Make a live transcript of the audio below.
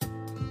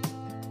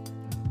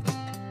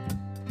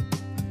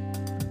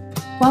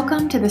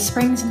Welcome to the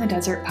Springs in the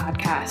Desert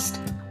podcast.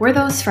 We're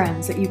those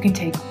friends that you can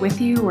take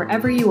with you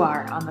wherever you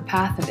are on the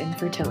path of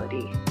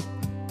infertility.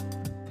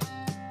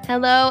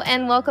 Hello,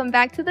 and welcome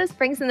back to the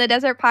Springs in the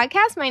Desert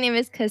podcast. My name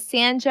is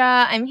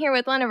Cassandra. I'm here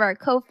with one of our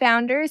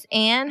co-founders,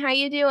 Anne. How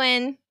you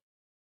doing?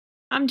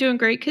 I'm doing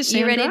great,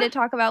 Cassandra. You ready to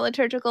talk about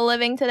liturgical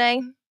living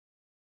today?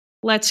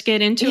 Let's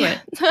get into it.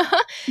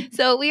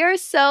 So we are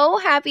so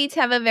happy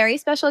to have a very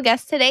special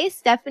guest today.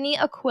 Steffani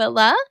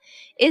Aquila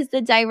is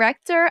the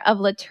director of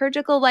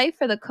liturgical life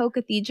for the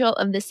Co-Cathedral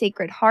of the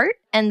Sacred Heart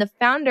and the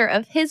founder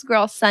of His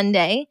Girl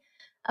Sunday,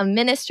 a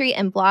ministry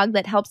and blog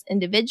that helps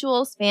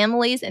individuals,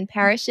 families, and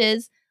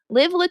parishes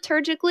live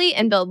liturgically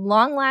and build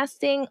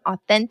long-lasting,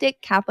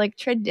 authentic Catholic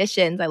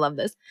traditions. I love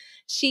this.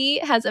 She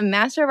has a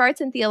Master of Arts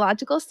in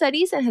Theological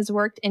Studies and has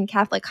worked in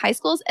Catholic high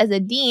schools as a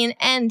dean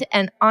and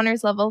an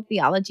honors-level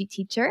theology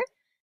teacher.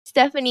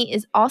 Steffani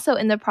is also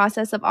in the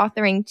process of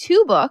authoring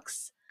 2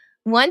 books,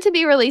 one to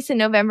be released in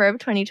November of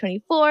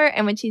 2024,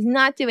 and when she's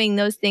not doing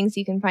those things,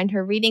 you can find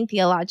her reading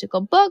theological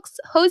books,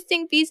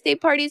 hosting feast day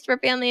parties for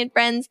family and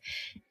friends,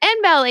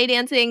 and ballet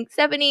dancing.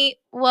 Steffani,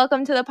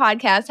 welcome to the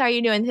podcast. How are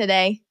you doing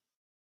today?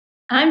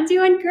 I'm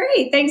doing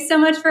great. Thanks so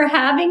much for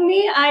having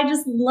me. I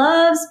just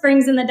love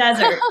Springs in the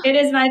Desert. It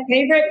is my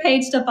favorite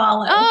page to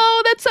follow.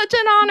 Oh, that's such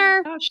an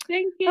honor. Gosh,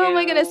 thank you. Oh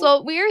my goodness.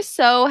 Well, we are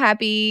so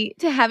happy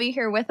to have you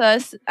here with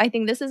us. I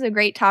think this is a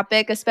great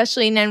topic,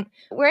 especially now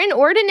we're in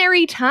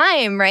ordinary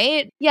time,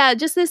 right? Yeah,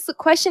 just this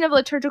question of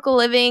liturgical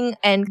living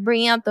and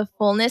bringing out the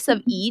fullness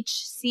of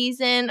each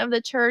season of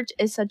the church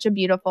is such a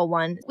beautiful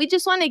one. We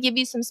just want to give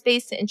you some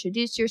space to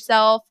introduce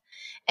yourself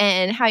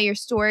and how your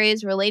story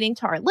is relating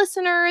to our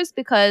listeners,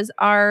 because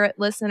our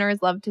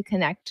listeners love to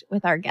connect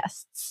with our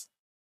guests.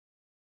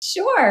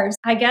 Sure.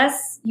 I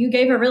guess you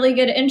gave a really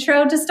good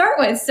intro to start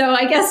with. So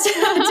I guess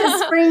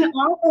to spring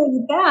off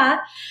of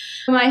that,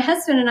 my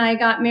husband and I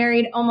got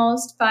married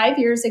almost 5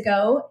 years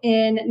ago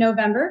in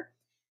November.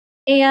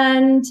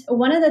 And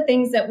one of the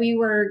things that we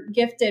were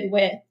gifted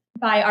with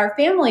by our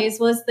families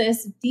was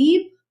this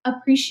deep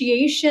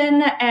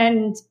appreciation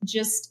and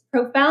just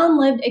profound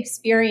lived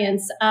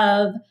experience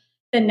of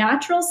the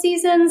natural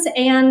seasons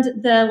and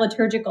the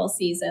liturgical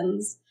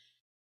seasons.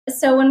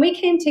 So when we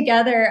came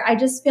together, I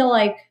just feel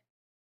like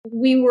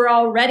we were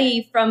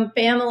already from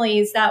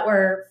families that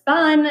were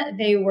fun,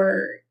 they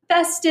were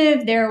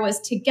festive, there was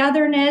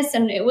togetherness,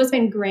 and it was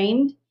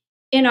ingrained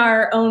in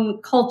our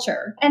own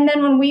culture. And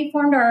then when we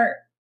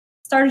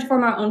started to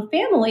form our own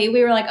family,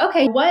 we were like,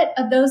 okay, what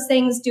of those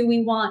things do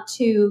we want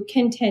to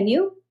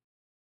continue?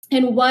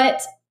 And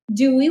what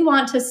do we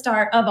want to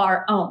start of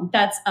our own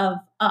that's of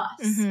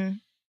us? Mm-hmm.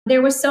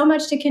 There was so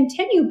much to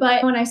continue,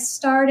 but when I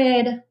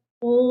started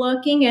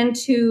looking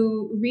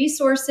into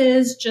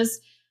resources,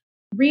 just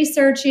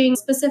researching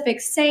specific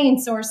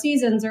saints or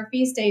seasons or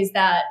feast days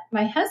that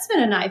my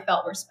husband and I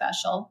felt were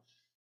special,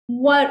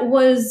 what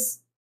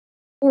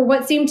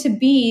seemed to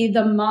be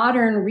the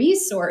modern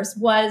resource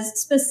was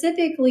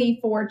specifically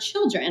for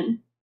children.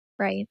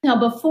 Right. Now,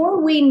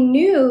 before we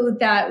knew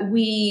that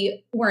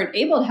we weren't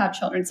able to have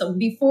children, so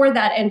before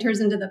that enters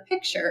into the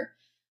picture,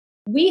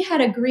 we had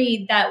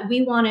agreed that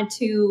we wanted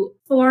to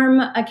form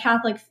a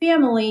Catholic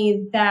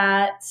family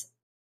that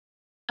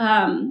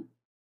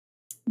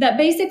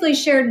basically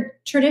shared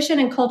tradition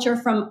and culture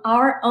from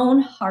our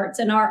own hearts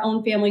and our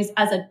own families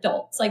as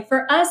adults. Like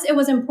for us, it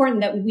was important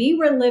that we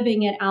were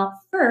living it out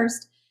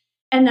first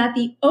and that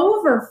the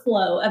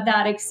overflow of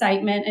that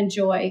excitement and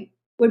joy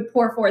would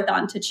pour forth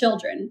onto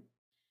children.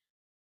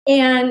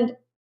 And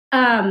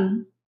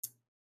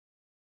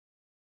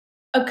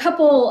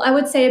I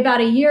would say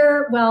about a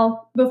year,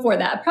 before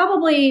that,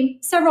 probably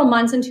several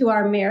months into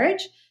our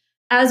marriage,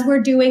 as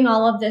we're doing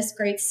all of this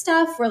great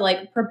stuff, we're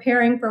like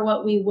preparing for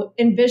what we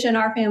envision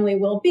our family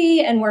will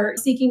be, and we're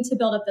seeking to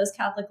build up those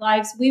Catholic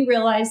lives, we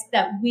realized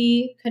that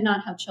we could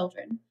not have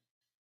children.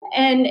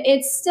 And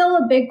it's still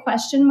a big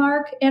question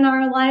mark in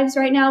our lives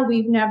right now.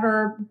 We've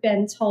never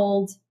been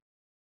told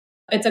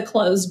it's a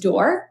closed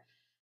door,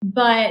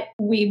 but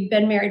we've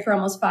been married for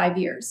almost 5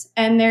 years.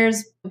 And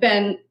there's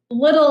been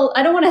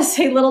I don't want to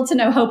say little to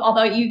no hope,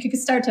 although you could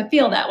start to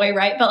feel that way,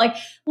 right? But like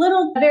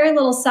very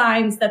little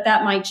signs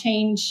that might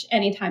change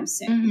anytime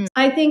soon. Mm-hmm.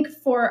 I think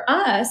for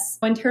us,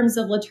 in terms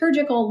of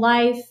liturgical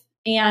life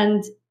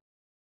and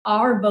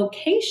our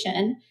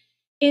vocation,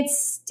 we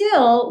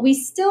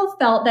still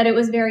felt that it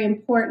was very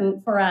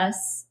important for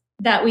us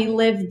that we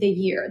lived the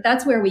year.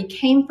 That's where we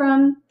came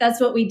from. That's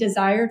what we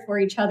desired for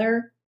each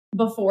other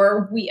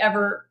before we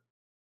ever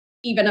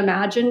even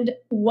imagined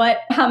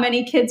how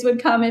many kids would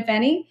come, if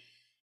any.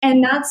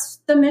 And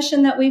that's the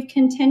mission that we've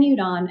continued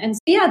on. And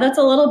yeah, that's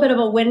a little bit of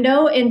a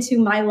window into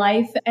my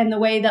life and the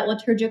way that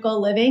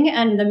liturgical living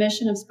and the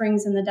mission of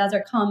Springs in the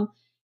Desert come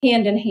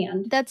hand in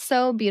hand. That's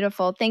so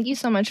beautiful. Thank you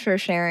so much for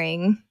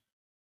sharing.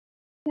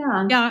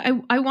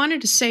 Yeah, I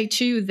wanted to say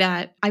too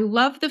that I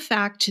love the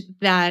fact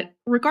that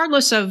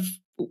regardless of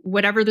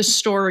whatever the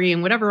story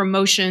and whatever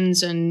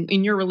emotions and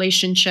in your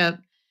relationship,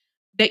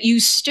 that you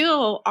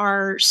still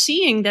are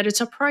seeing that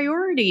it's a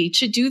priority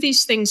to do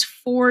these things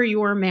for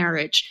your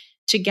marriage,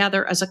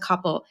 together as a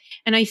couple.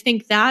 And I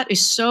think that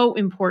is so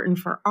important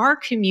for our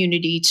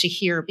community to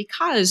hear,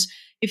 because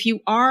if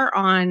you are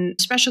on,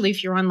 especially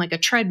if you're on like a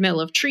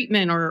treadmill of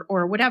treatment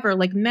or whatever,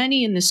 like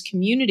many in this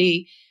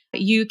community,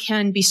 you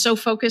can be so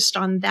focused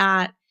on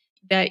that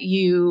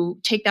you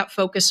take that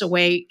focus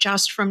away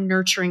just from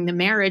nurturing the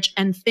marriage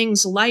and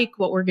things like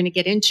what we're going to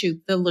get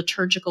into, the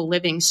liturgical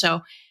living.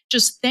 So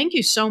just thank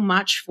you so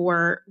much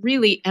for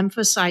really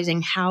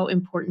emphasizing how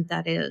important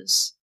that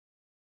is.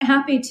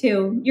 Happy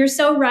to. You're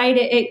so right.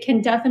 It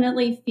can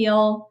definitely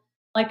feel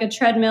like a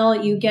treadmill.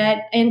 You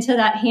get into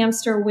that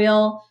hamster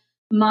wheel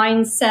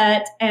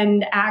mindset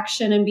and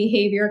action and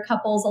behavior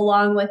couples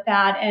along with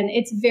that. And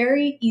it's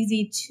very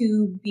easy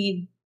to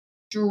be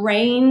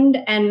drained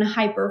and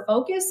hyper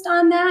focused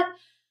on that.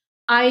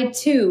 I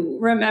too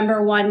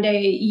remember one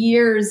day,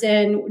 years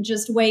in,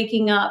 just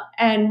waking up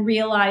and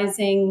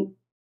realizing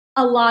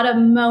a lot of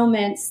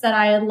moments that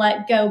I had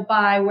let go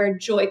by where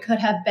joy could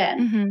have been.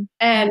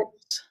 Mm-hmm.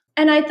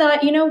 And I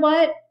thought, you know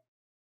what?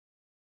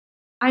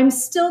 I'm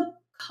still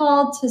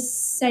called to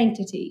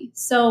sanctity.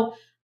 So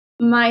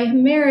my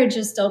marriage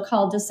is still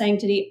called to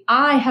sanctity.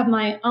 I have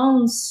my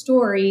own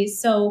story.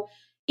 So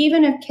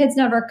even if kids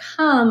never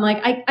come,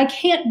 like I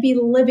can't be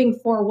living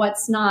for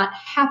what's not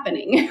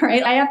happening,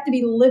 right? I have to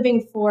be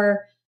living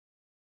for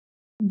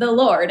the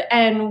Lord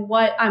and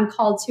what I'm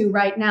called to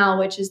right now,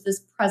 which is this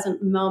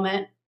present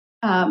moment,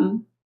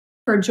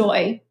 for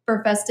joy,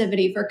 for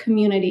festivity, for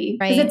community.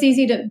 Because it's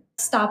easy to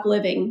stop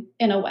living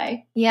in a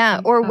way.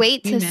 Yeah, or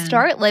wait to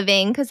start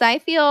living. Because I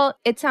feel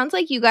it sounds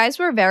like you guys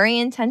were very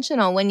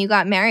intentional when you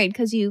got married,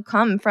 because you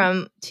come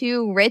from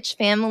two rich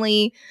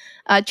family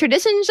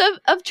traditions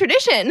of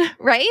tradition,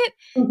 right?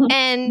 Mm-hmm.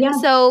 And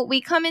so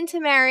we come into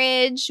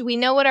marriage, we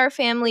know what our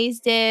families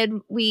did.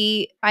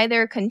 We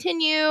either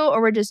continue or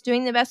we're just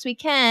doing the best we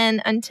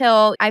can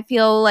until I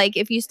feel like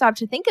if you stop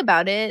to think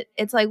about it,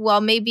 it's like,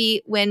 well,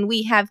 maybe when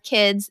we have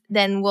kids,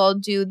 then we'll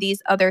do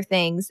these other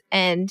things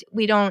and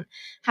we don't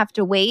have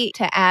to wait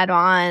to add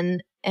on.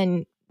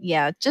 And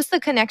yeah, just the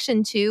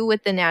connection too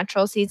with the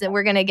natural season.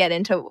 We're going to get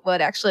into what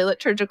actually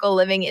liturgical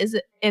living is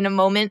in a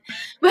moment,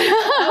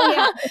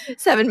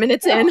 7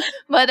 minutes in.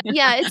 But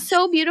yeah, it's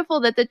so beautiful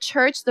that the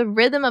church, the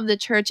rhythm of the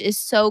church is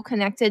so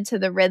connected to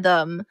the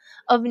rhythm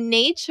of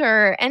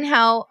nature, and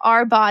how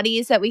our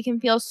bodies that we can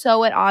feel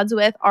so at odds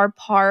with are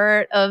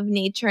part of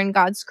nature and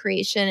God's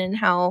creation, and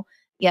how,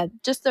 yeah,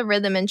 just the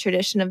rhythm and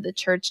tradition of the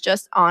church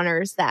just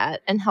honors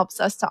that and helps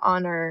us to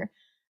honor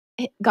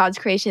God's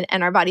creation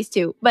and our bodies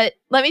too. But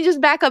let me just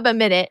back up a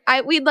minute.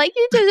 We'd like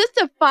you to just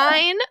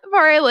define for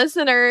our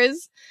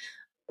listeners,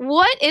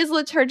 what is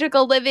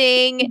liturgical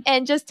living,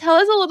 and just tell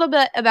us a little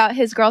bit about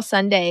His Girl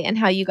Sunday and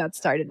how you got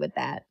started with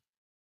that.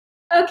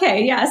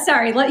 Okay. Yeah.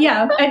 Sorry.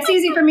 Yeah. It's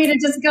easy for me to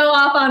just go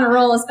off on a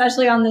roll,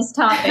 especially on this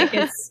topic.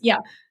 It's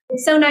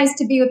so nice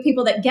to be with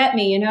people that get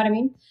me. You know what I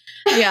mean?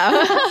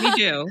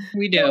 Yeah,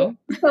 we do.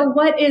 So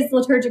what is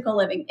liturgical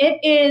living? It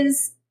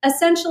is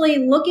essentially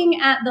looking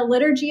at the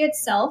liturgy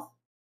itself.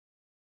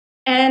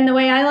 And the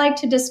way I like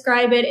to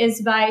describe it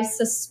is by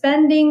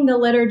suspending the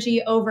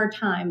liturgy over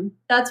time.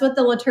 That's what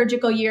the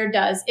liturgical year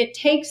does. It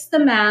takes the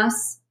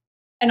Mass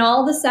and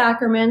all the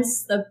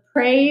sacraments, the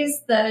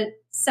praise, the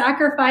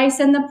sacrifice,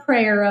 and the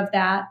prayer of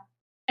that,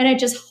 and it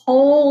just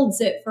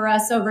holds it for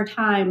us over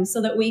time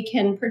so that we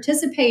can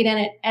participate in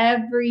it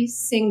every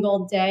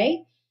single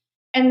day.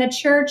 And the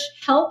church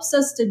helps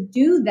us to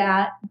do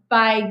that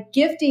by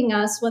gifting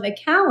us with a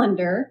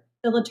calendar,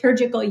 the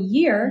liturgical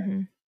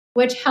year,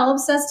 which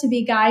helps us to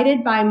be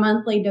guided by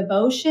monthly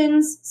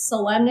devotions,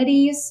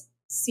 solemnities,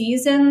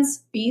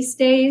 seasons, feast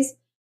days.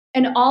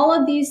 And all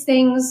of these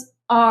things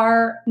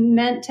are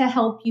meant to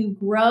help you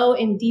grow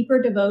in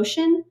deeper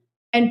devotion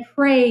and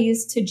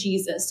praise to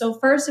Jesus. So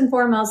first and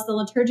foremost, the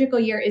liturgical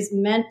year is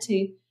meant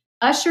to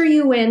usher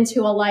you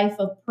into a life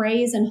of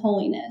praise and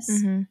holiness.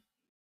 Mm-hmm.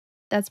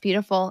 That's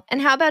beautiful.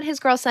 And how about His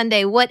Girl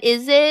Sunday? What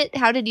is it?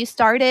 How did you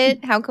start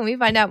it? How can we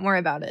find out more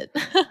about it?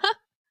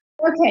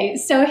 Okay,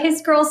 so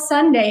His Girl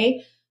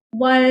Sunday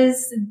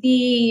was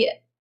the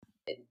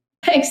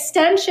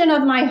extension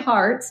of my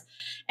heart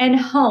and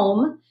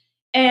home,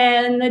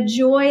 and the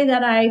joy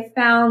that I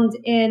found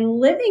in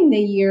living the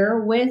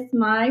year with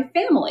my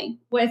family,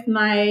 with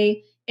my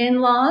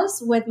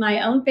in-laws, with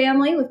my own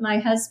family, with my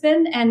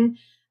husband. And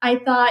I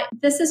thought,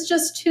 this is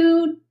just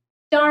too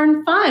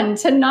darn fun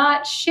to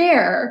not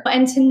share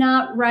and to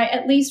not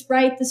at least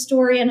write the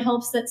story in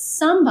hopes that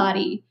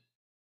somebody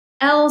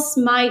else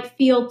might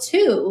feel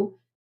too.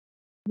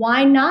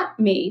 Why not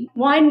me?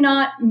 Why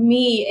not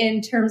me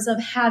in terms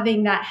of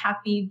having that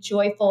happy,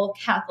 joyful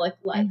Catholic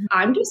life?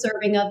 I'm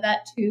deserving of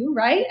that too,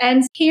 right?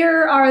 And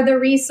here are the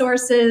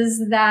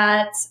resources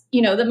that,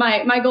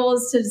 my goal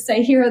is to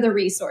say, here are the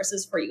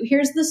resources for you.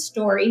 Here's the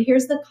story.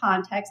 Here's the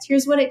context.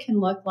 Here's what it can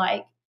look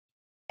like.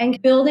 And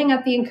building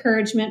up the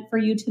encouragement for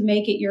you to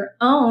make it your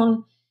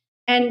own.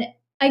 And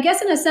I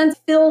guess in a sense,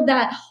 fill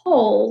that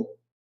hole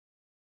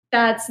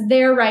that's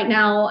there right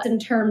now in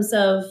terms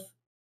of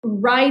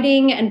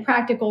writing and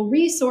practical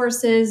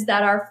resources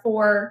that are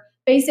for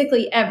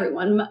basically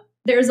everyone.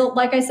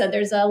 like I said,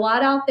 there's a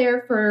lot out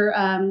there for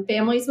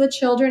families with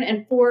children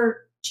and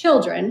for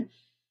children.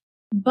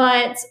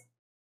 But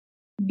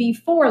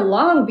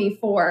long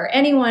before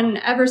anyone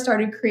ever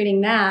started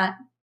creating that,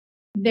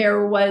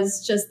 there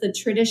was just the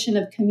tradition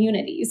of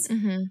communities.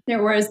 Mm-hmm.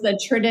 There was the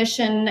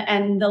tradition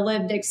and the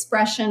lived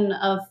expression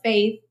of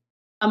faith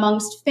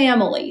amongst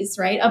families,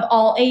 right, of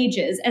all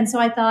ages. And so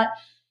I thought,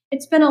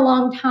 it's been a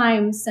long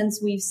time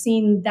since we've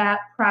seen that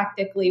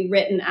practically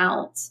written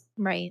out.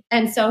 Right.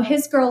 And so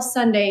His Girl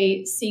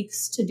Sunday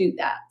seeks to do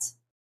that.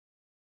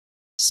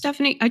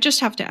 Steffani, I just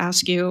have to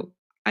ask you,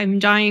 I'm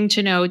dying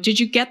to know, did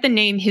you get the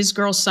name His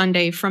Girl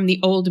Sunday from the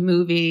old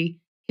movie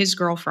His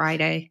Girl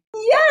Friday?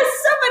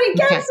 Yes, somebody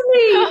gets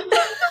me.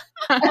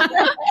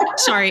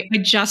 Sorry, I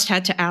just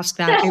had to ask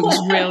that. It was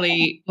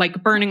really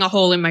like burning a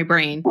hole in my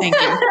brain. Thank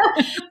you.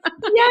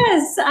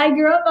 Yes, I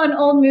grew up on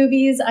old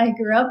movies. I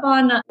grew up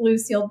on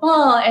Lucille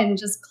Ball and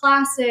just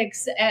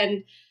classics.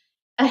 And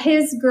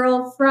His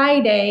Girl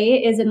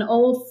Friday is an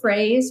old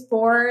phrase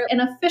for an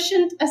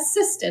efficient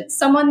assistant,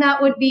 someone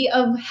that would be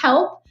of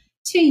help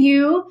to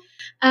you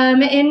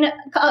in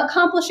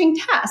accomplishing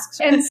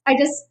tasks. And I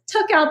just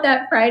took out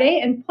that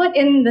Friday and put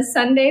in the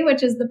Sunday,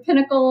 which is the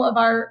pinnacle of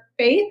our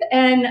faith.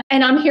 And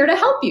I'm here to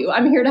help you.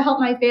 I'm here to help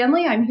my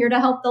family. I'm here to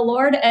help the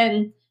Lord.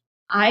 And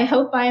I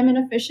hope I am an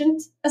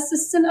efficient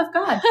assistant of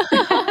God.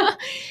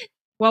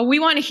 Well, we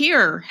want to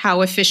hear how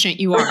efficient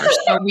you are.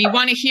 So we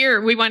want to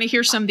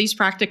hear some of these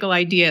practical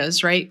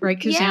ideas, right? Right,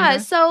 Cassandra? Yeah.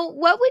 So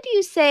what would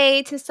you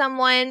say to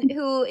someone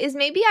who is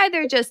maybe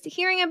either just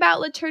hearing about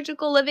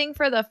liturgical living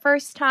for the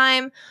first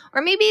time,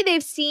 or maybe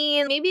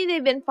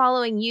they've been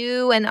following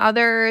you and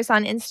others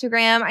on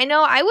Instagram? I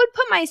know I would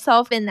put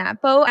myself in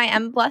that boat. I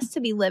am blessed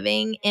to be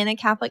living in a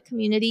Catholic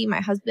community.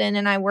 My husband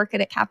and I work at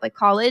a Catholic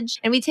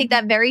college, and we take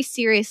that very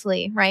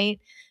seriously, right?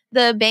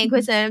 The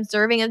banquets and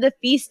observing of the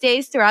feast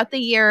days throughout the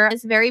year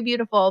is very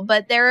beautiful,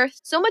 but there's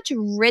so much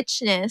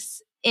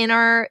richness in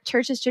our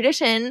church's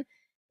tradition,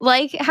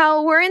 like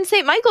how we're in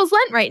St. Michael's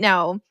Lent right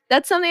now.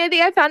 That's something I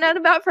think I found out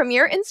about from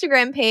your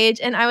Instagram page,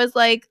 and I was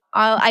like,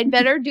 I'd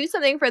better do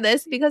something for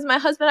this because my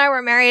husband and I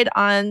were married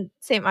on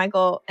St.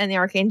 Michael and the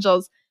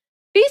Archangel's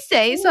feast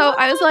day. So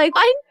I was like,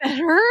 I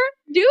better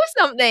do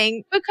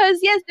something because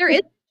yes, there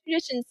is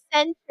tradition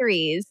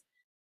centuries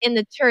in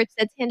the church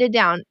that's handed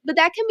down, but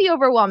that can be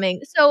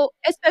overwhelming. So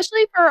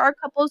especially for our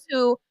couples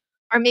who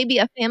are maybe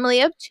a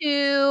family of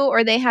two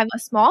or they have a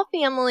small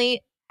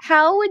family,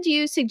 how would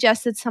you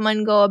suggest that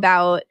someone go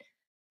about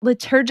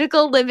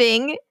liturgical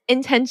living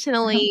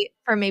intentionally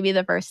for maybe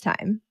the first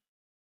time?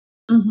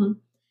 Mm-hmm.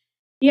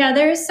 Yeah,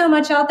 there's so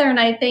much out there. And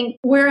I think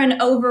we're an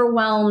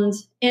overwhelmed,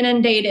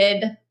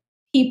 inundated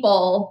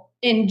people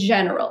in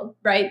general,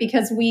 right?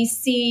 Because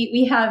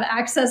we have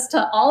access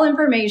to all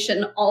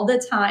information all the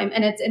time,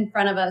 and it's in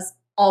front of us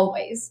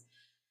always.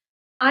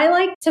 I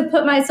like to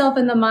put myself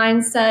in the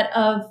mindset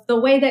of the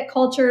way that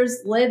cultures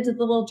lived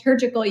the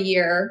liturgical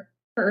year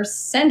for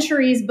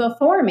centuries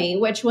before me,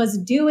 which was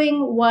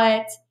doing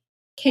what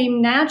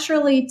came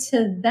naturally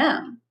to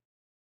them,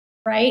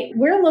 right?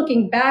 We're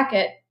looking back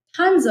at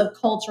tons of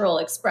cultural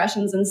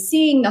expressions and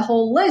seeing the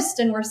whole list,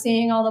 and we're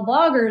seeing all the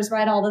bloggers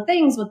write all the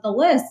things with the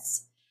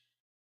lists.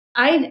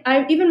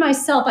 I even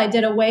myself, I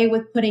did away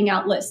with putting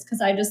out lists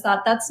because I just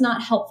thought that's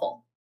not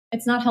helpful.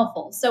 It's not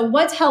helpful. So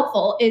what's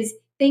helpful is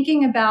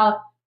thinking about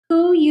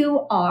who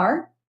you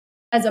are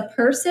as a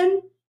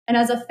person and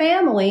as a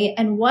family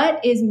and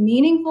what is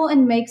meaningful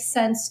and makes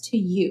sense to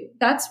you.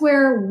 That's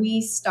where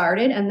we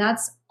started, and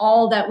that's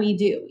all that we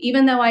do.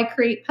 Even though I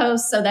create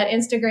posts so that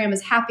Instagram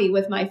is happy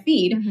with my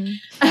feed,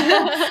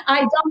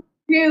 I don't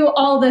do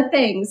all the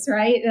things,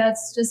 right?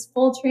 That's just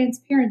full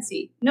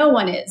transparency. No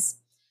one is.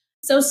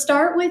 So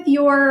start with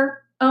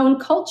your own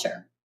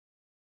culture.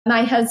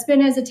 My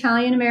husband is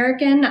Italian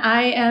American.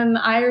 I am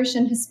Irish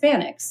and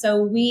Hispanic.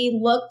 So we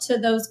look to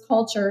those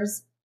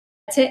cultures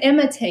to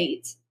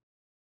imitate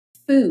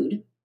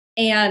food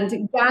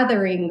and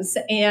gatherings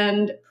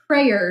and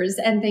prayers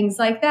and things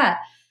like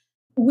that.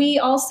 We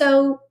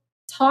also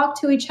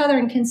talk to each other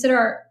and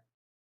consider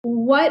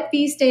what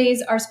feast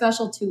days are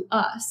special to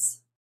us.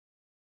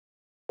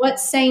 What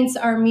saints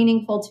are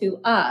meaningful to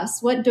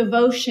us? What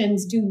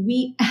devotions do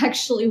we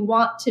actually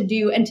want to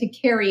do and to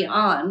carry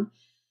on?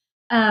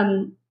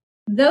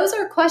 Those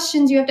are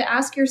questions you have to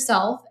ask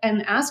yourself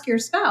and ask your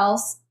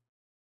spouse,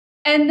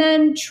 and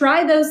then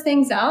try those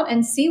things out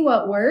and see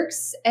what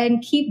works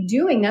and keep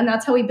doing them.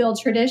 That's how we build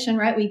tradition,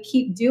 right? We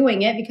keep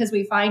doing it because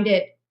we find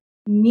it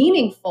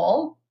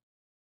meaningful,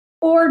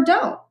 or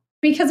don't,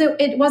 because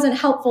it wasn't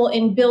helpful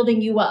in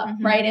building you up,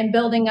 right? And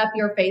building up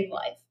your faith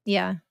life.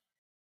 Yeah.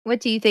 What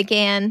do you think,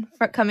 Anne,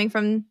 coming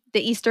from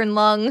the Eastern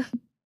lung?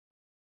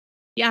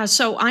 Yeah,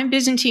 so I'm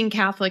Byzantine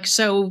Catholic.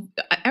 So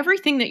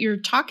everything that you're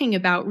talking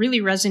about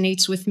really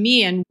resonates with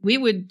me. And we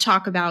would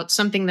talk about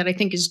something that I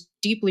think is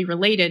deeply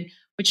related,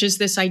 which is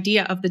this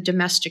idea of the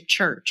domestic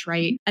church,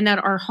 right? And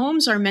that our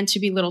homes are meant to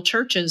be little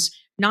churches,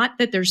 not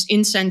that there's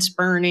incense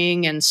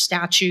burning and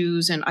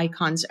statues and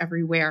icons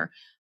everywhere,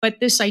 but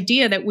this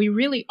idea that we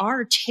really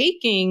are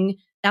taking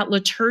that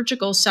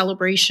liturgical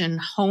celebration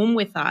home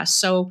with us.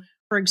 So,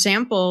 for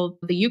example,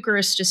 the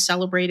Eucharist is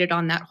celebrated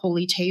on that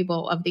holy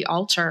table of the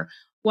altar.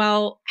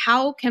 Well,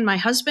 how can my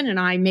husband and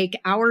I make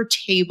our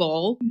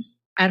table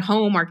at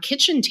home, our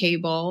kitchen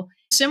table,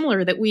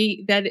 similar, that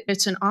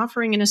it's an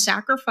offering and a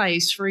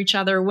sacrifice for each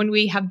other when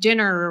we have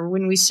dinner or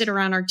when we sit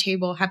around our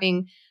table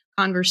having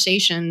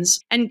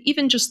conversations, and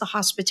even just the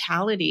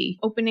hospitality,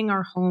 opening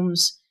our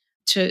homes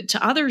to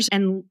others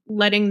and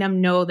letting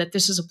them know that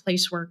this is a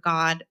place where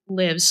God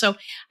lives. So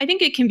I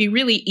think it can be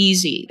really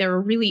easy. There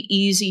are really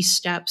easy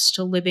steps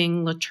to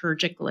living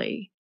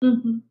liturgically.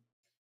 Mm-hmm.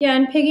 Yeah,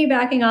 and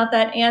piggybacking off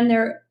that, and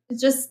it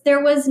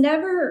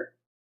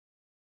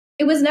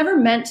was never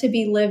meant to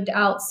be lived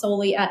out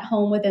solely at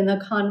home within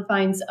the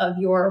confines of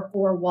your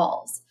four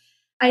walls.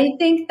 I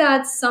think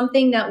that's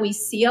something that we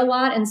see a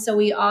lot. And so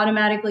we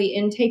automatically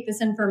intake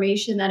this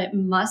information that it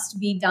must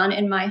be done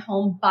in my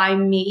home by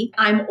me.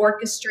 I'm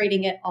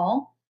orchestrating it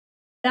all.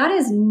 That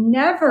has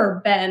never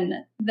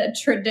been the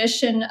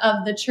tradition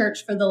of the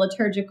church for the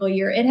liturgical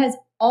year. It has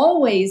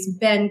always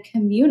been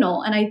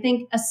communal. And I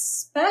think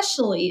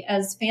especially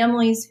as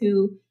families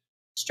who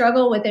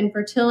struggle with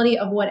infertility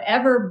of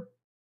whatever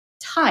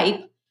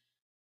type,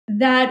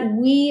 that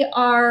we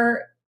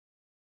are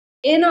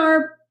in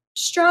our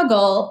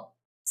struggle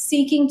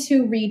seeking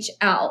to reach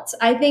out.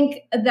 I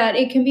think that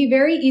it can be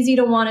very easy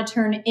to want to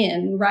turn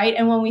in, right?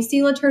 And when we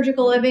see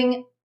liturgical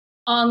living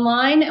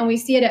online and we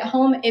see it at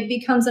home, it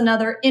becomes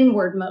another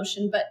inward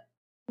motion. But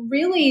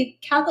really,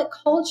 Catholic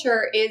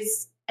culture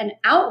is an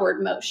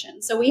outward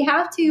motion. So we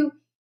have to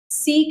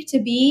seek to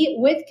be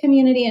with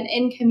community and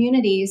in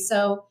community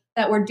so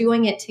that we're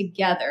doing it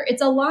together.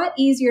 It's a lot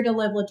easier to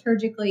live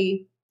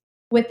liturgically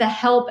with the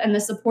help and the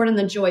support and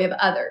the joy of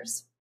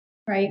others,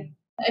 right?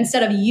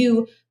 Instead of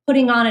you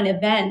putting on an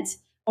event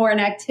or an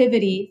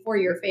activity for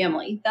your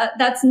family.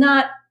 That's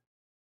not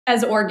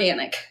as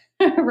organic,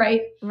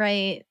 right?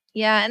 Right.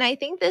 Yeah. And I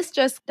think this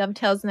just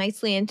dovetails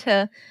nicely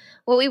into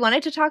what we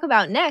wanted to talk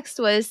about next,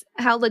 was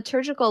how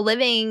liturgical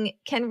living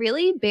can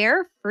really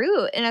bear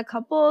fruit in a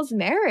couple's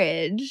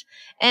marriage.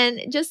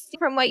 And just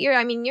from what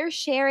you're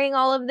sharing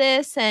all of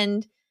this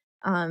and,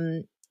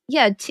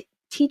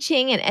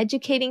 teaching and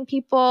educating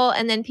people,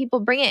 and then people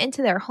bring it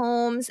into their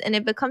homes, and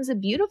it becomes a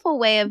beautiful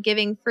way of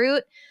giving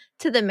fruit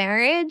to the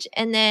marriage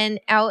and then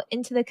out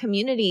into the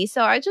community.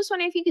 So I just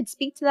wonder if you could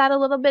speak to that a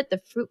little bit, the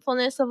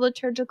fruitfulness of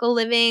liturgical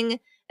living,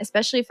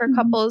 especially for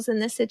couples in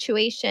this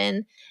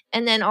situation.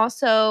 And then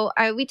also,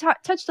 we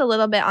touched a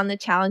little bit on the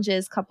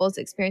challenges couples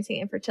experiencing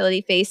infertility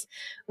face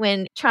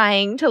when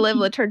trying to live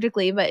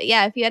liturgically. But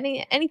yeah, if you had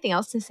anything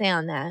else to say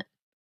on that.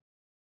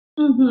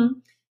 Mm-hmm.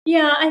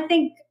 Yeah, I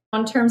think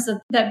in terms of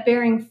that,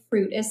 bearing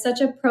fruit is such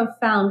a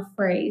profound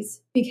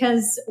phrase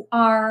because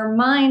our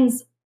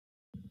minds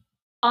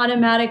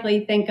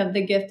automatically think of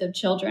the gift of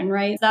children,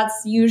 right? That's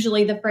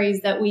usually the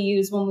phrase that we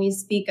use when we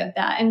speak of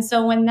that. And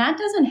so when that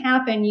doesn't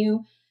happen,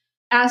 you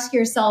ask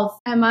yourself,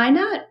 am I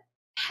not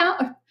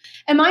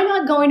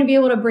going to be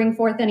able to bring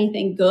forth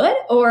anything good?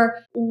 Or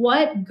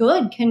what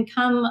good can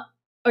come,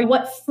 or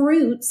what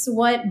fruits,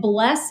 what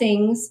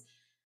blessings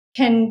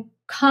can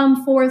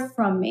come forth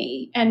from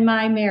me and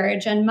my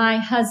marriage and my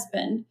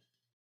husband?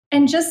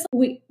 And just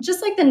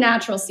like the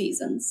natural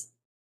seasons.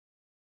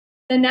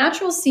 The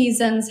natural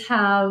seasons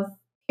have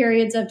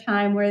periods of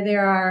time where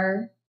there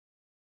are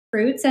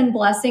fruits and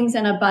blessings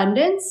and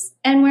abundance,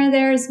 and where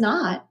there's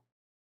not.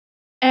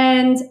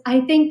 And I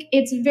think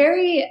it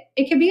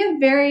can be a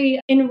very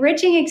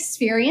enriching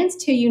experience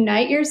to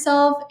unite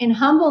yourself in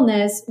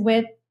humbleness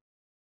with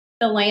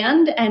the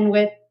land and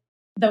with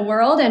the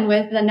world and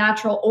with the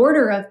natural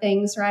order of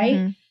things, right?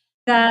 Mm-hmm.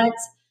 That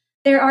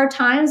there are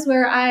times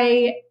where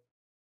I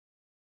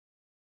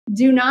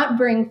do not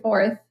bring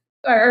forth,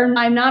 or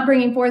I'm not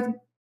bringing forth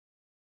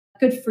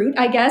good fruit,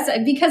 I guess,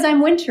 because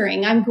I'm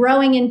wintering, I'm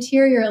growing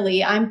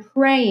interiorly, I'm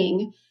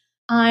praying,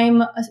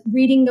 I'm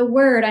reading the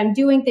word, I'm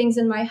doing things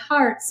in my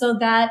heart so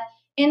that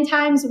in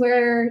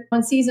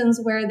seasons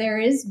where there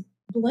is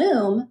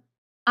bloom,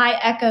 I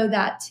echo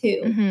that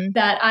too,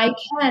 that I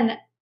can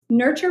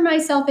nurture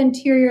myself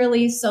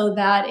interiorly so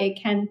that it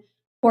can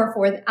pour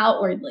forth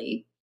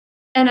outwardly.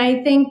 And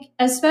I think,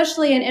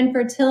 especially in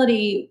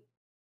infertility,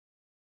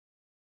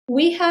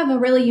 we have a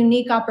really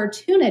unique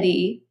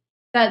opportunity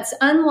that's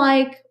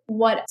unlike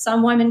what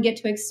some women get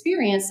to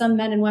experience, some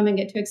men and women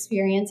get to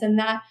experience, and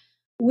that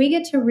we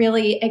get to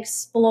really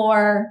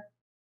explore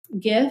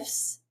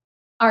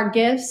our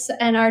gifts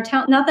and our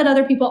talent. Not that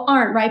other people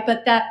aren't, right?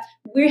 But that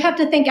we have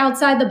to think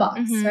outside the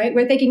box, right?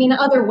 We're thinking in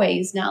other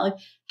ways now. Like,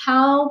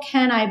 how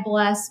can I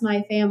bless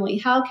my family?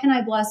 How can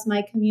I bless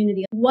my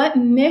community? What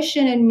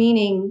mission and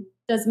meaning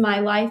does my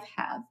life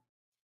have?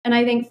 And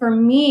I think for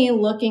me,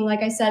 looking,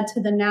 like I said,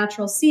 to the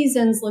natural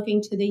seasons, looking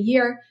to the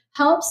year,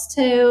 helps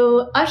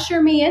to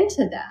usher me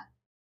into that,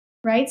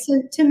 right?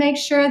 So to make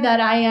sure that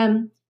I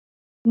am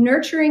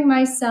nurturing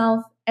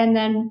myself and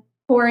then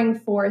pouring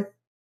forth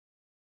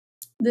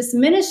this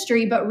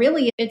ministry, but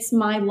really it's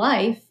my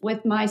life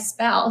with my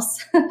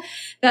spouse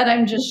that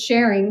I'm just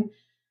sharing.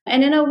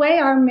 And in a way,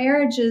 our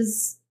marriage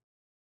is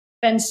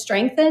been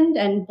strengthened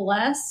and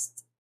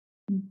blessed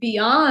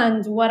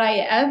beyond what I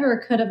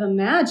ever could have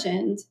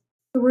imagined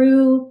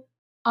through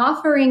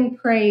offering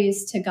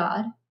praise to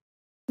God,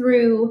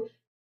 through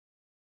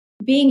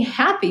being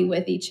happy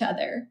with each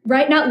other,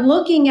 right? Not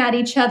looking at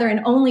each other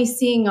and only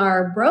seeing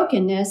our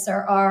brokenness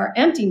or our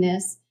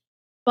emptiness,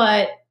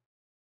 but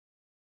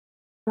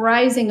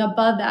rising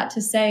above that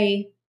to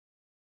say,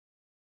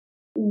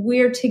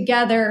 we're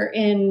together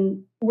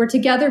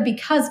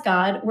because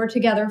God, we're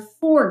together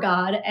for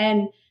God.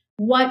 And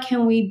what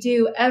can we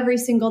do every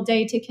single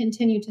day to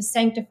continue to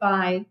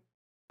sanctify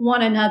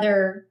one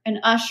another and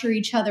usher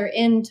each other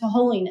into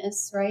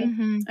holiness, right?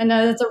 Mm-hmm. I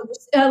know that's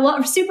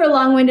a super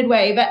long-winded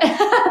way, but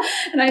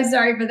and I'm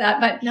sorry for that.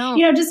 But no.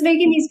 Just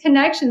making these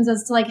connections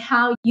as to like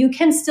how you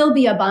can still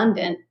be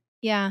abundant.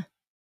 Yeah.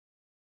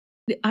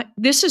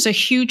 This is a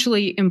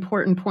hugely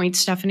important point,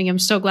 Steffani. I'm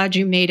so glad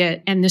you made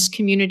it. And this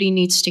community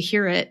needs to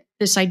hear it.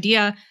 This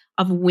idea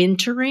of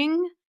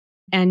wintering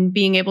and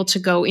being able to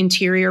go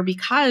interior,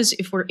 because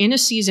if we're in a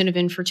season of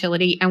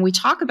infertility, and we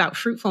talk about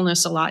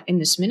fruitfulness a lot in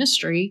this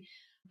ministry,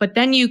 but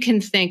then you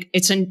can think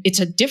it's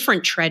a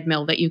different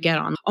treadmill that you get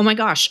on. Oh my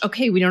gosh,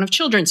 okay, we don't have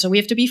children, so we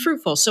have to be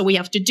fruitful. So we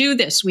have to do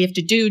this. We have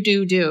to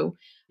do.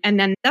 And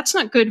then that's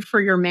not good for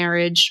your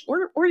marriage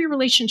or your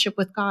relationship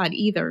with God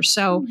either.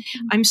 So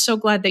I'm so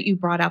glad that you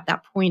brought out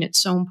that point.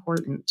 It's so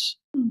important.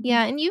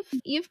 Yeah, and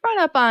you've brought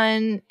up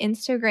on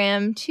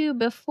Instagram too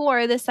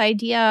before this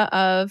idea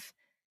of,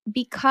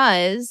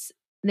 because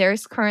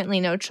there's currently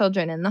no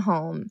children in the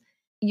home,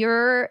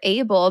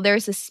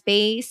 there's a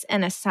space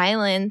and a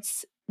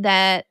silence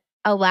that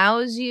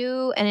allows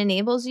you and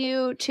enables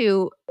you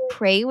to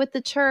pray with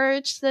the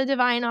church, the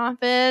divine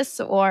office,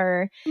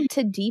 or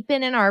to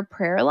deepen in our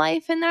prayer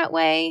life in that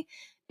way.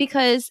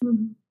 Because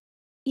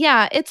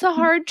yeah, it's a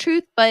hard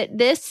truth, but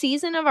this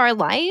season of our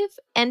life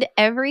and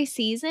every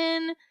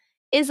season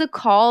is a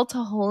call to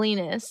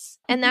holiness.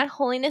 And that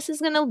holiness is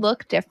going to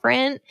look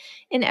different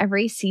in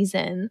every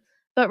season.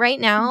 But right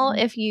now,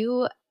 if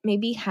you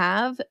maybe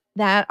have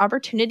that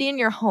opportunity in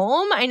your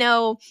home, I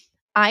know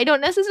I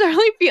don't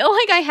necessarily feel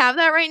like I have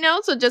that right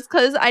now. So just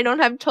because I don't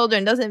have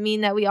children doesn't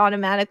mean that we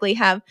automatically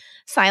have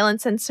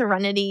silence and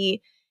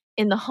serenity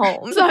in the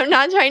home. So I'm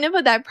not trying to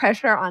put that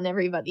pressure on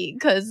everybody,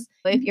 because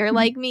if you're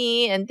like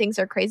me and things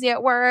are crazy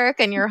at work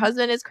and your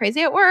husband is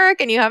crazy at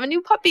work and you have a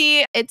new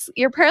puppy,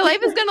 your prayer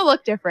life is going to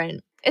look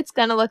different. It's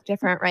going to look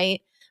different,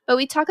 right? But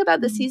we talk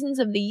about the seasons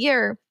of the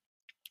year.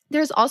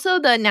 There's also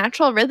the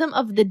natural rhythm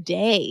of the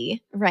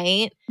day,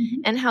 right?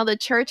 And how the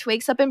church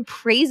wakes up and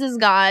praises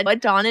God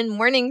at dawn and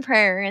morning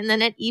prayer and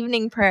then at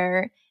evening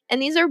prayer.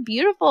 And these are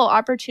beautiful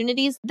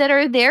opportunities that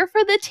are there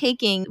for the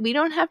taking. We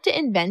don't have to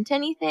invent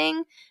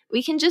anything.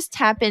 We can just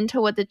tap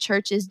into what the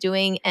church is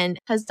doing and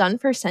has done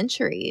for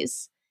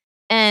centuries.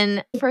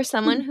 And for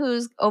someone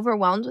who's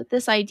overwhelmed with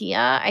this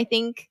idea, I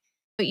think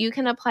you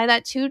can apply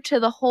that to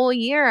the whole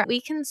year.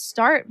 We can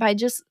start by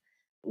just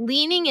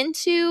leaning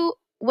into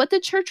what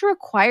the church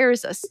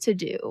requires us to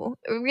do,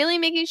 really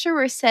making sure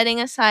we're setting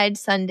aside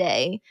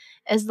Sunday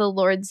as the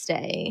Lord's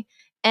Day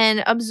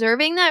and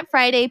observing that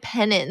Friday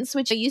penance,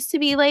 which used to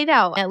be laid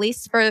out, at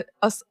least for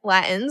us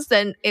Latins,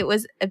 then it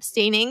was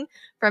abstaining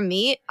from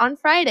meat on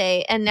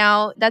Friday. And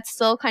now that's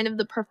still kind of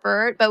the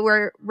preferred, but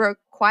we're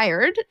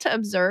required to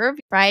observe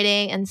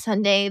Friday and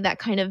Sunday, that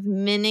kind of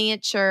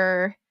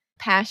miniature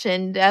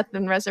passion, death,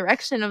 and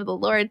resurrection of the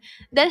Lord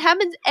that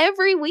happens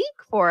every week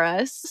for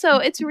us. So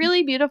it's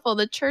really beautiful.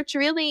 The church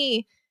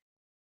really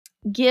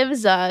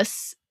gives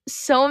us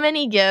so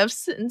many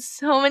gifts and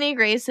so many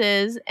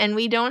graces, and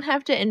we don't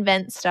have to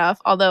invent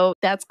stuff, although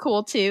that's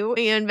cool too.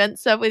 You invent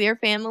stuff with your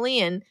family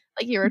and,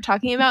 like you were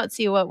talking about,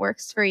 see what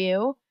works for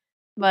you.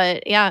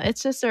 But yeah,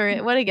 it's just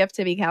what a gift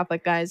to be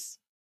Catholic, guys.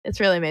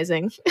 It's really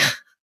amazing.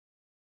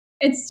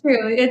 It's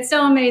true. It's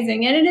so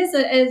amazing. And it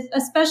is a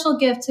special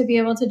gift to be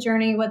able to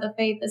journey with a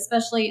faith,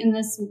 especially in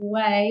this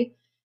way,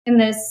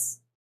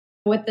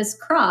 with this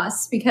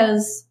cross,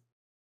 because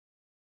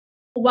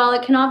while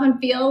it can often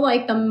feel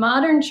like the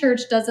modern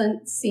church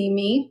doesn't see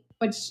me,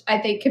 which I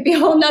think could be a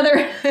whole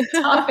nother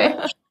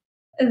topic,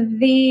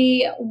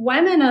 the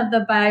women of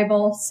the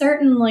Bible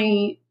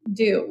certainly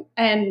do.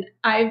 And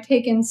I've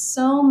taken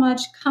so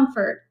much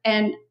comfort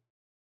in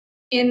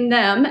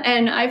them.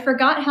 And I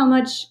forgot how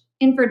much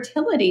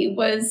infertility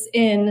was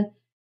in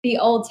the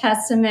Old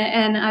Testament.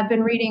 And I've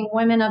been reading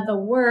Women of the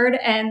Word,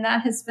 and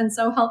that has been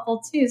so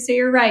helpful too. So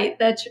you're right.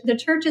 The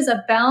church is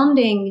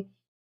abounding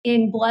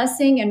in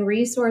blessing and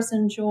resource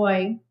and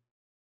joy.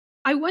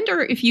 I wonder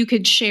if you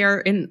could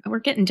share, and we're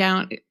getting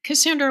down,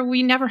 Cassandra,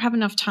 we never have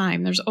enough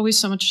time. There's always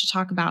so much to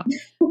talk about.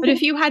 But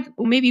if you had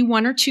maybe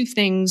one or two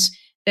things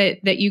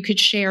that you could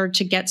share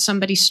to get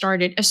somebody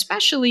started,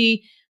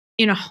 especially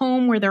in a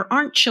home where there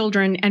aren't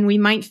children, and we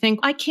might think,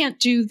 I can't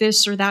do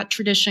this or that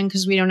tradition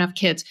because we don't have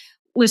kids.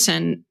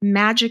 Listen,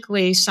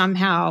 magically,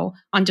 somehow,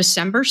 on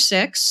December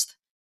 6th,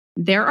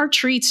 there are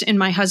treats in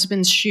my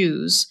husband's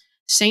shoes.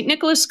 St.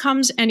 Nicholas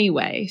comes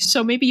anyway.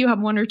 So maybe you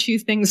have one or two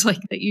things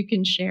like that you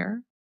can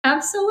share.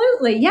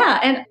 Absolutely. Yeah.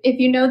 And if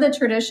you know the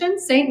tradition,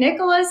 St.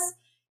 Nicholas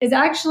is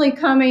actually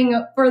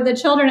coming for the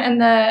children, and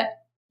the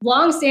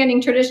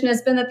long-standing tradition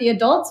has been that the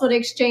adults would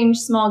exchange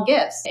small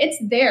gifts. It's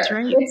there.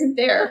 Right. It's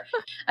there.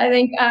 I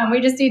think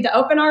we just need to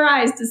open our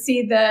eyes to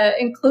see the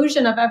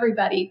inclusion of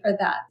everybody for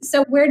that.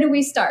 So where do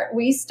we start?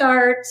 We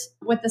start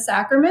with the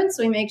sacraments.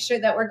 We make sure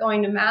that we're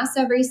going to Mass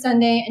every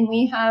Sunday, and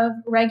we have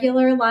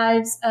regular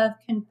lives of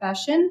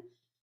confession.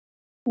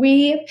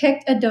 We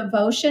picked a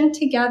devotion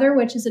together,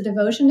 which is a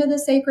devotion to the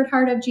Sacred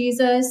Heart of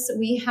Jesus.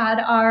 We had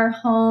our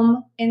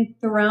home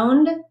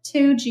enthroned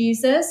to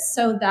Jesus,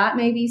 so that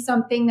may be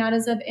something that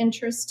is of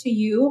interest to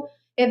you.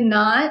 If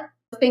not,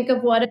 think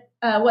of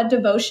what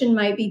devotion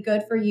might be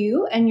good for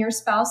you and your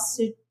spouse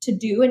to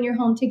do in your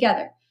home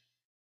together.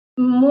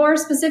 More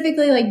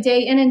specifically, like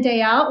day in and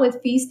day out with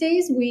feast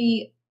days,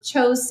 we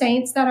chose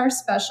saints that are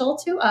special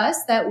to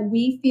us, that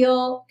we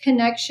feel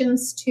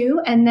connections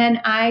to, and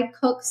then I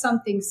cook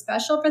something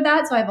special for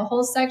that. So I have a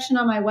whole section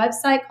on my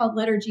website called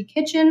Liturgy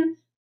Kitchen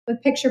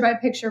with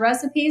picture-by-picture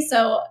recipes.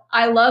 So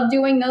I love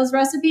doing those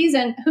recipes,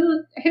 and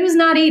who's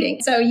not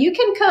eating? So you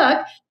can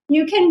cook,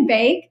 you can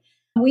bake.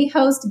 We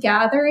host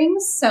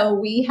gatherings, so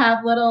we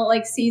have little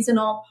like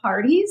seasonal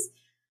parties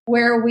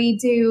where we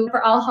do,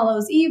 for All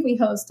Hallows Eve, we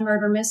host a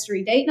murder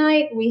mystery date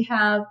night. We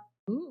have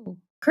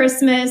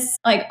Christmas,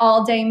 like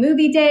all day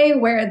movie day,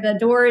 where the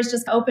door is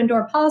just open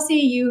door policy.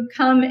 You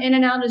come in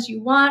and out as you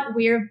want.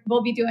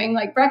 We'll be doing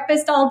like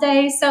breakfast all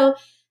day. So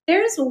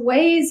there's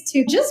ways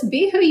to just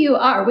be who you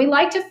are. We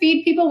like to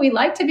feed people. We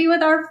like to be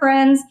with our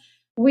friends.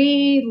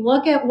 We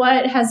look at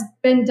what has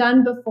been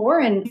done before,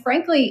 and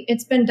frankly,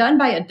 it's been done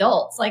by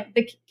adults. Like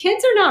the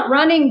kids are not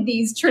running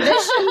these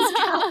traditions.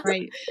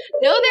 Right.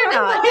 No, they're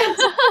not.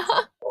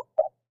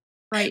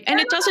 Right.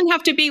 And it doesn't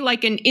have to be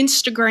like an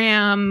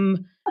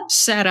Instagram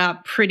set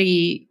up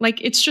pretty, like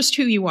it's just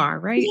who you are,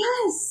 right?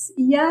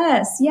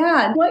 Yes.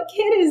 Yeah. What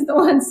kid is the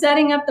one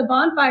setting up the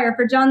bonfire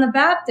for John the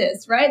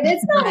Baptist, right?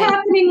 It's not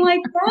happening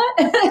like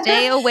that.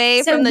 Stay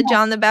away from the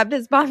John the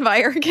Baptist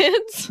bonfire,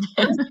 kids.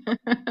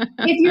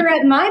 If you're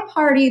at my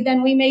party,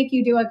 then we make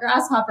you do a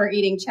grasshopper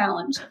eating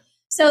challenge.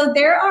 So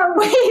there are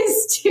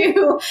ways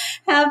to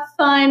have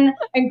fun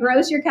and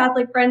gross your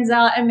Catholic friends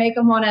out and make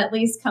them want to at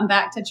least come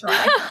back to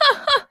try.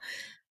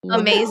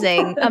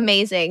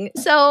 Amazing.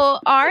 So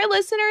our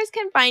listeners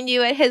can find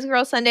you at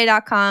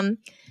hisgirlsunday.com.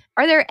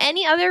 Are there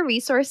any other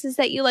resources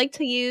that you like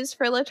to use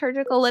for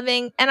liturgical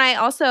living? And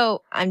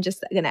I'm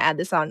just going to add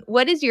this on.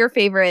 What is your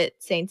favorite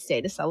Saints'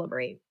 Day to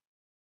celebrate?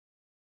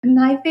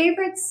 My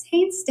favorite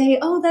Saints' Day.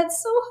 Oh,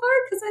 that's so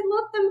hard because I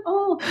love them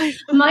all.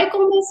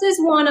 Michaelmas is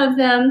one of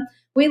them.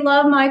 We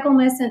love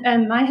Michaelmas,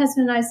 and my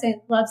husband and I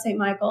love St.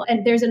 Michael.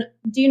 And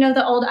do you know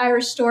the old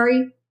Irish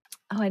story?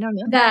 Oh, I don't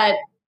know.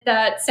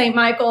 That St.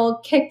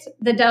 Michael kicked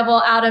the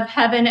devil out of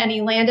heaven and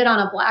he landed on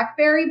a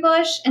blackberry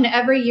bush. And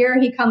every year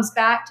he comes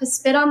back to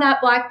spit on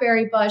that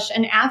blackberry bush.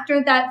 And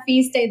after that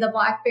feast day, the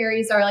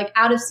blackberries are like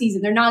out of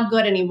season. They're not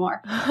good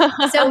anymore.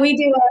 So we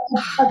do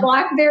a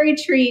blackberry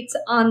treat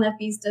on the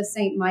Feast of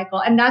St.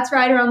 Michael. And that's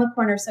right around the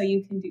corner. So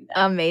you can do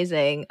that.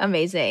 Amazing.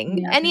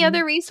 Yeah. Any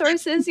other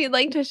resources you'd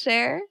like to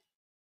share?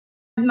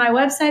 My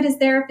website is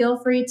there. Feel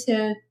free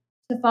to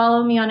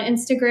follow me on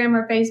Instagram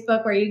or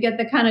Facebook, where you get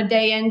the kind of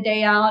day in,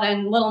 day out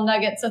and little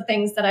nuggets of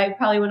things that I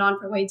probably went on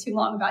for way too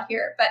long about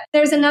here. But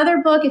there's another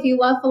book, if you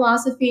love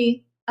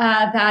philosophy,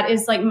 that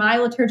is like my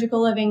liturgical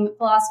living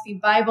philosophy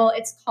Bible.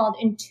 It's called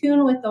In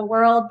Tune with the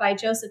World by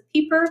Joseph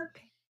Pieper.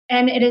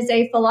 And it is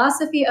a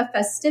philosophy of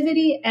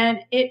festivity, and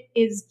it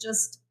is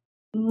just,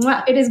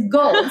 it is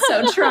gold.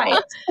 So try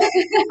it.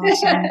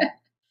 Awesome.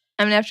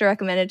 I'm going to have to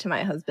recommend it to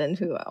my husband,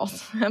 who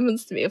also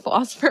happens to be a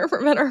philosopher,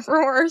 for better or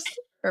for worse.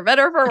 For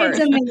better or for worse.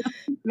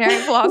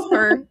 Married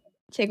philosopher,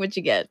 take what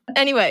you get.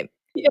 Anyway.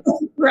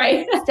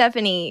 Right.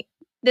 Steffani,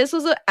 this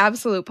was an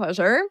absolute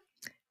pleasure.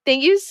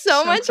 Thank you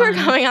so much for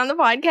coming on the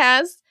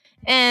podcast.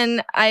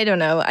 And I don't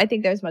know, I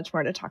think there's much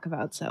more to talk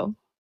about, so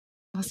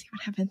we'll see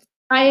what happens.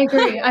 I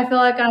agree. I feel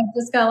like I've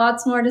just got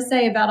lots more to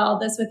say about all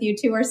this with you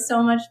two. We're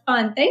so much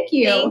fun. Thank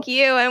you. Thank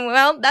you. And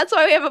well, that's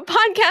why we have a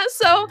podcast.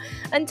 So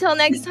until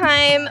next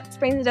time,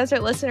 Springs in the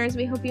Desert listeners,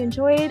 we hope you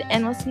enjoyed,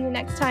 and we'll see you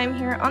next time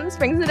here on the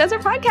Springs in the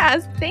Desert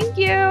podcast. Thank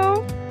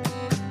you.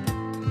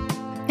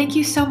 Thank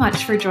you so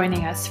much for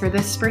joining us for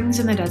this Springs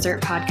in the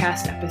Desert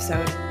podcast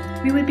episode.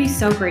 We would be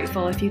so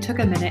grateful if you took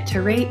a minute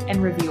to rate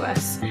and review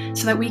us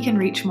so that we can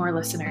reach more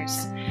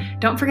listeners.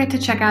 Don't forget to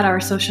check out our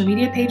social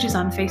media pages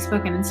on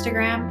Facebook and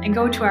Instagram, and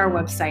go to our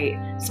website,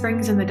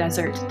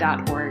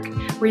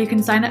 springsinthedesert.org, where you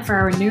can sign up for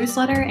our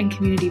newsletter and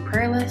community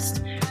prayer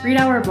list, read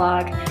our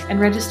blog, and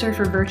register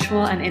for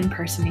virtual and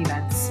in-person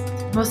events.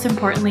 Most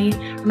importantly,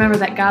 remember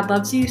that God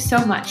loves you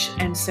so much,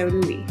 and so do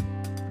we.